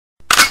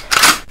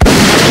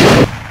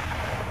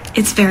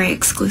It's very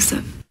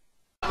exclusive.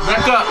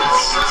 Back up.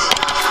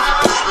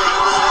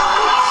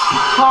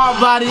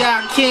 Hard body,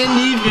 I can't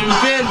even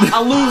bend.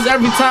 I lose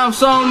every time,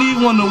 so I don't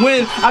even want to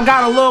win. I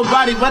got a little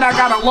body, but I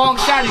got a long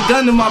shotty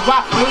gun in my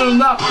body. Put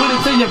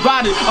it to your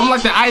body. I'm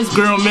like the ice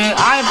girl, man.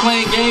 I ain't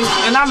playing games,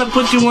 and I'm gonna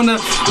put you in the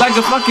like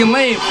a fucking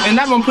lame, and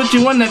I'm gonna put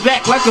you in the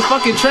back like a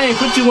fucking train.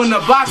 Put you in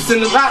the box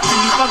in the box, and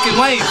you fucking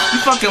lame.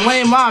 You fucking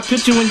lame. I'll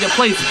put you in your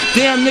place.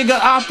 Damn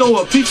nigga, I'll throw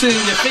a pizza in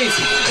your face.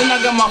 And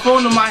I got my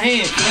phone in my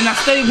hand, and I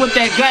stay with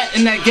that gat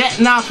and that gat,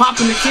 and I pop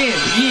in the can.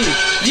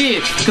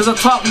 Yeah, cause I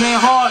talk man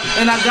hard,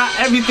 and I got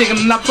everything,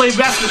 and I play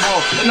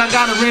basketball, and I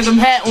got a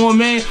random hat on,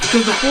 man,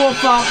 cause the 4-5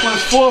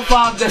 plus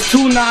 4-5, that's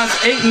 2 nines,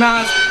 8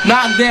 nines,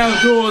 knock down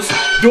doors,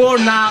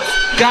 doorknobs,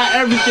 got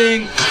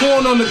everything,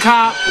 corn on the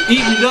cob,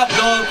 eat me up,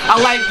 dog.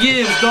 I like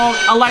yams, dog.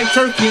 I like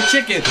turkey and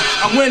chicken.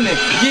 I'm winning,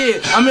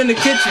 yeah, I'm in the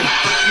kitchen.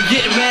 You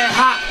getting mad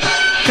hot,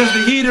 cause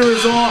the heater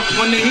is on.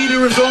 When the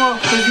heater is on,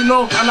 cause you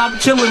know I'm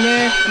not chilling,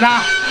 man. Nah,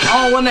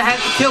 I don't wanna have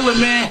to kill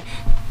it, man.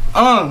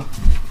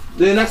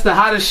 Then that's the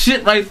hottest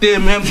shit right there,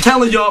 man. I'm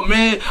telling y'all,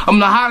 man. I'm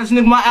the hottest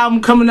nigga. My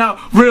album coming out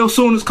real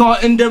soon. It's called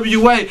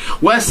NWA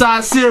West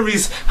Side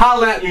Series.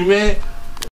 Holla at me, man.